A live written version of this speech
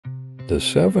The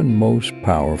 7 most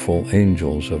powerful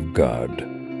angels of God.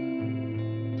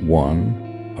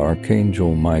 1.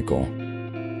 Archangel Michael.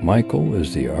 Michael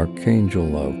is the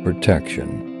archangel of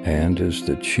protection and is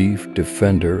the chief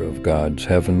defender of God's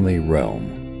heavenly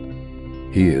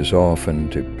realm. He is often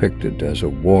depicted as a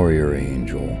warrior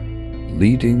angel,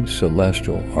 leading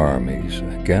celestial armies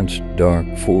against dark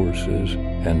forces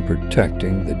and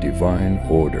protecting the divine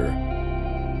order.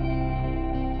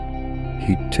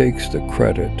 He takes the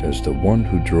credit as the one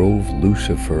who drove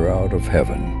Lucifer out of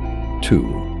heaven.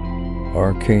 2.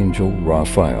 Archangel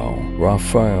Raphael.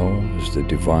 Raphael is the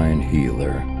divine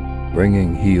healer,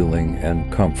 bringing healing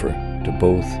and comfort to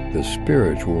both the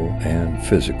spiritual and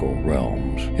physical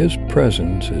realms. His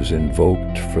presence is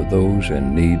invoked for those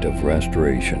in need of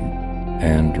restoration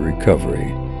and recovery.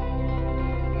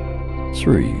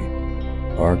 3.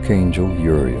 Archangel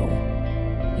Uriel.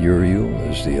 Uriel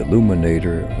is the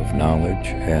illuminator of knowledge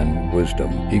and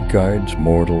wisdom. He guides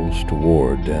mortals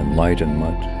toward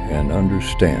enlightenment and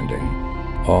understanding,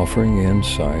 offering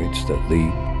insights that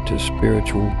lead to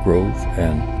spiritual growth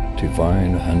and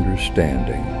divine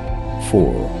understanding.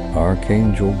 4.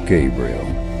 Archangel Gabriel.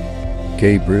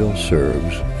 Gabriel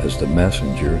serves as the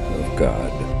messenger of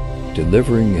God,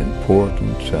 delivering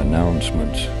important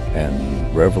announcements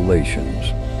and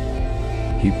revelations.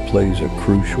 He plays a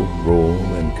crucial role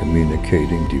in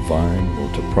communicating divine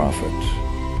will to prophets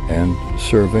and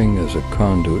serving as a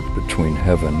conduit between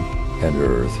heaven and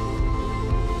earth.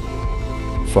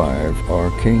 5.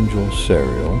 Archangel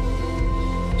Sariel.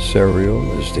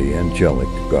 Sariel is the angelic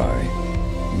guide,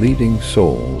 leading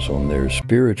souls on their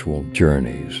spiritual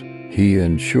journeys. He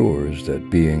ensures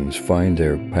that beings find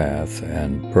their path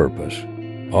and purpose,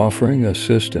 offering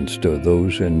assistance to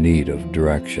those in need of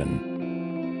direction.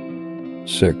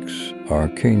 6.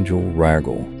 Archangel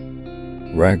Raguel.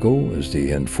 Raguel is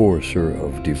the enforcer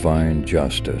of divine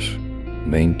justice,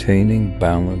 maintaining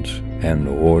balance and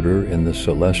order in the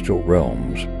celestial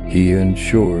realms. He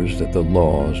ensures that the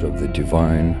laws of the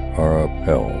divine are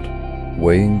upheld,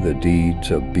 weighing the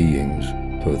deeds of beings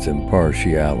with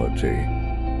impartiality.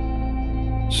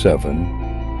 7.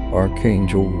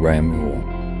 Archangel Ramiel.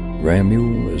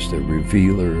 Ramiel is the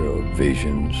revealer of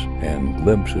visions and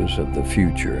glimpses of the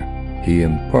future. He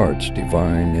imparts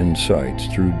divine insights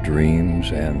through dreams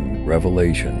and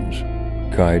revelations,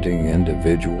 guiding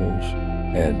individuals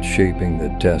and shaping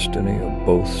the destiny of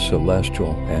both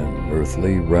celestial and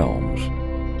earthly realms.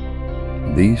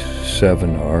 These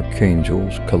 7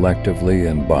 archangels collectively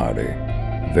embody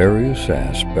various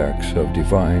aspects of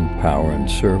divine power and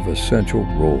serve essential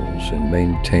roles in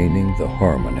maintaining the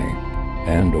harmony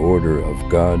and order of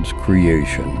God's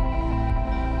creation.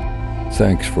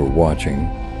 Thanks for watching.